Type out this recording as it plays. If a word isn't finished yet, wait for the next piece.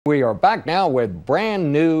We are back now with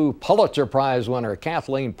brand new Pulitzer Prize winner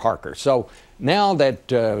Kathleen Parker. So now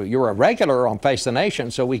that you're a regular on Face the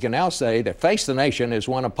Nation, so we can now say that Face the Nation has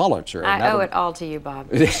won a Pulitzer. I owe it all to you,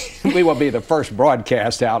 Bob. We will be the first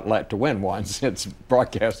broadcast outlet to win one, since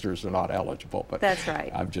broadcasters are not eligible. But that's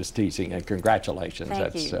right. I'm just teasing, and congratulations.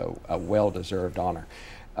 Thank That's you. A well-deserved honor.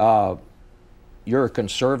 You're a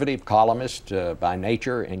conservative columnist by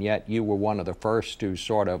nature, and yet you were one of the first to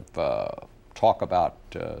sort of talk about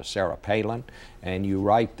Sarah Palin, and you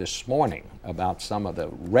write this morning about some of the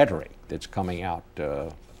rhetoric that's coming out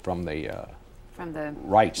from the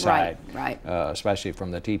right side, right. Especially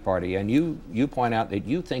from the Tea Party, and you point out that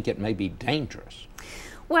you think it may be dangerous.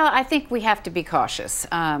 Well, I think we have to be cautious.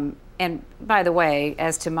 And by the way,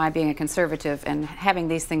 as to my being a conservative and having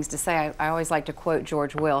these things to say, I always like to quote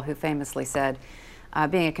George Will, who famously said,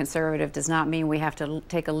 being a conservative does not mean we have to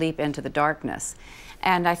take a leap into the darkness.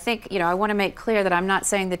 And I think, I want to make clear that I'm not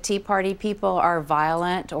saying the Tea Party people are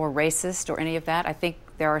violent or racist or any of that. I think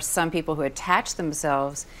there are some people who attach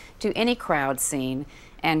themselves to any crowd scene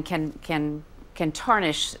and can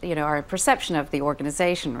tarnish, our perception of the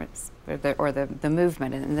organization or the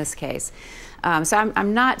movement in this case. So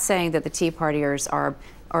I'm not saying that the Tea Partiers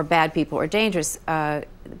are bad people or dangerous,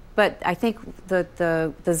 but I think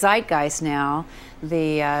the zeitgeist now,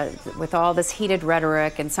 with all this heated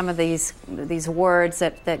rhetoric and some of these words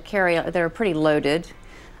that are pretty loaded,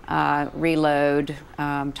 reload,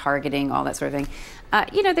 targeting, all that sort of thing.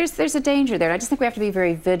 There's a danger there. I just think we have to be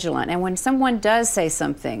very vigilant. And when someone does say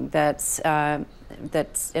something that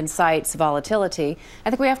incites volatility,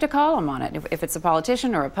 I think we have to call them on it. If it's a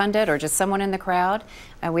politician or a pundit or just someone in the crowd,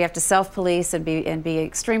 we have to self-police and be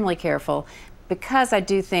extremely careful, because I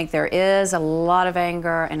do think there is a lot of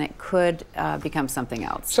anger and it could become something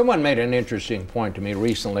else. Someone made an interesting point to me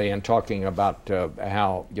recently in talking about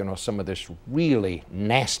how, some of this really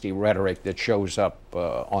nasty rhetoric that shows up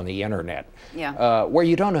on the internet, where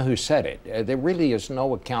you don't know who said it. There really is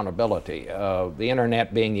no accountability. The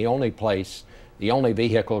internet being the only place, the only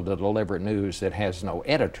vehicle to deliver news that has no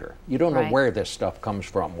editor. You don't know where this stuff comes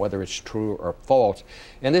from, whether it's true or false.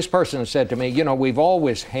 And this person said to me, we've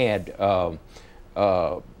always had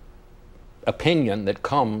opinion that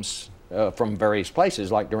comes from various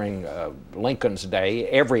places, like during Lincoln's day,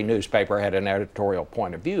 every newspaper had an editorial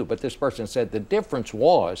point of view. But this person said the difference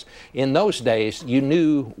was, in those days, you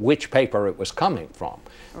knew which paper it was coming from.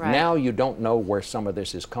 Right. Now you don't know where some of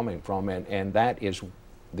this is coming from, and that is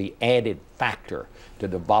the added factor to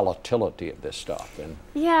the volatility of this stuff. And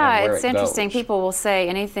it's interesting. People will say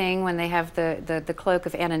anything when they have the cloak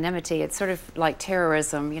of anonymity. It's sort of like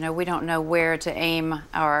terrorism. We don't know where to aim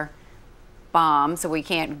our bomb, so we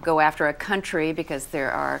can't go after a country because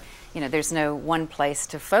there's no one place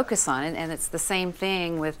to focus on it. And it's the same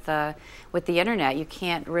thing with the internet. You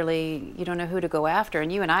don't know who to go after.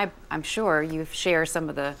 And you and I'm sure you share some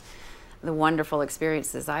of the wonderful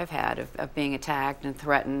experiences I've had of being attacked and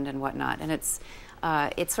threatened and whatnot. And it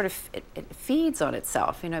feeds on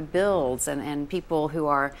itself, builds, and people who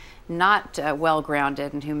are not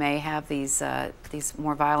well-grounded and who may have these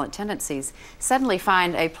more violent tendencies suddenly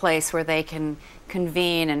find a place where they can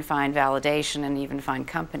convene and find validation and even find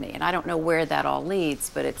company. And I don't know where that all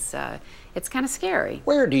leads, but it's kind of scary.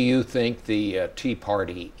 Where do you think the Tea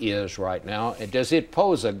Party is right now? Does it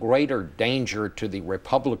pose a greater danger to the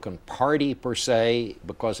Republican Party per se?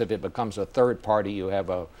 Because if it becomes a third party, you have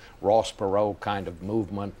a Ross Perot kind of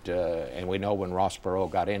movement, and we know when Ross Perot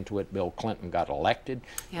got into it, Bill Clinton got elected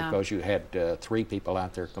because you had three people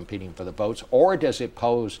out there competing for the votes. Or does it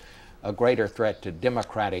pose a greater threat to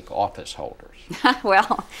Democratic office holders?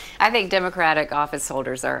 Well, I think Democratic office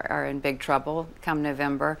holders are in big trouble come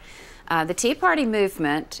November. The Tea Party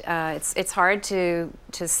movement, it's hard to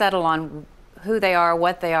settle on who they are,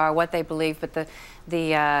 what they believe, but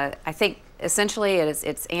I think essentially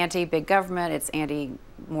it's anti-big government, it's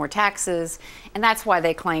anti-more taxes, and that's why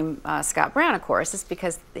they claim Scott Brown, of course. It's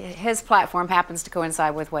because his platform happens to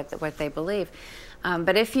coincide with what they believe.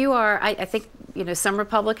 But if you are, I think some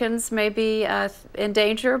Republicans may be in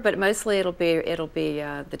danger, but mostly it'll be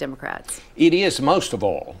the Democrats. It is most of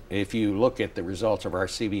all. If you look at the results of our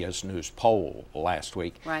CBS News poll last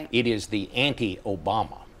week, it is the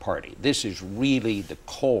anti-Obama party. This is really the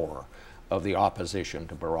core of the opposition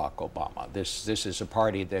to Barack Obama. This is a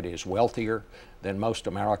party that is wealthier than most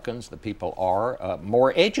Americans. The people are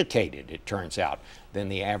more educated, it turns out, than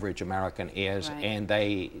the average American is, and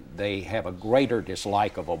they have a greater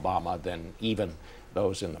dislike of Obama than even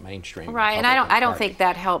those in the mainstream. Right, and Republican I don't Party. think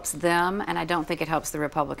that helps them, and I don't think it helps the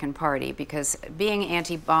Republican Party, because being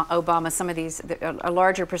anti-Obama, some of these, a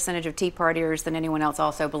larger percentage of Tea Partiers than anyone else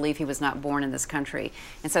also believe he was not born in this country,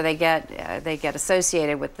 and so they get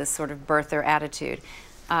associated with this sort of birther attitude.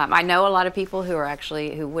 I know a lot of people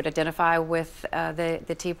who would identify with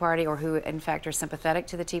the Tea Party, or who in fact are sympathetic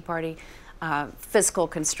to the Tea Party fiscal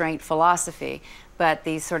constraint philosophy, but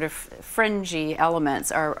these sort of fringy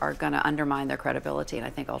elements are going to undermine their credibility, and I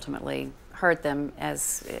think ultimately hurt them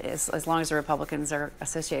as long as the Republicans are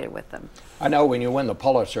associated with them. I know when you win the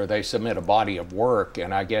Pulitzer, they submit a body of work,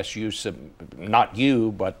 and I guess not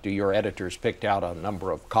you, but your editors picked out a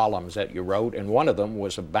number of columns that you wrote, and one of them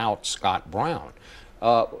was about Scott Brown.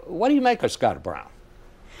 What do you make of Scott Brown?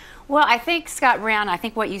 Well, I think Scott Brown, I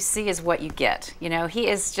think what you see is what you get. You know, he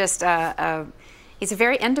is just he's a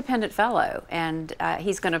very independent fellow, and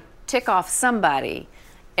he's going to tick off somebody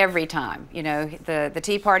every time. You know, the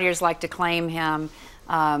Tea Partiers like to claim him,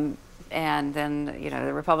 and then, you know,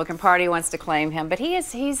 the Republican Party wants to claim him. But he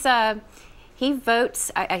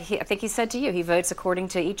votes, I think he said to you, he votes according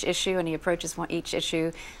to each issue, and he approaches each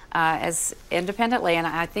issue as independently, and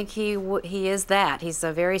I think he is that. He's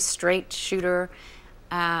a very straight shooter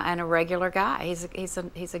and a regular guy.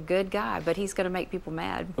 He's a good guy, but he's going to make people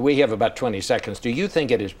mad. We have about 20 seconds. Do you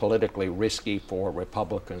think it is politically risky for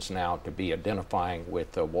Republicans now to be identifying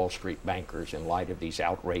with Wall Street bankers in light of these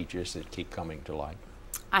outrages that keep coming to light?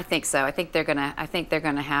 I think so. I think they're going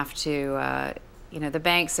to have to. You know, the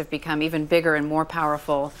banks have become even bigger and more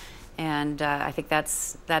powerful, and I think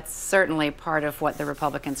that's certainly part of what the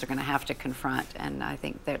Republicans are going to have to confront. And I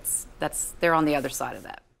think they're on the other side of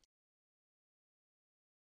that.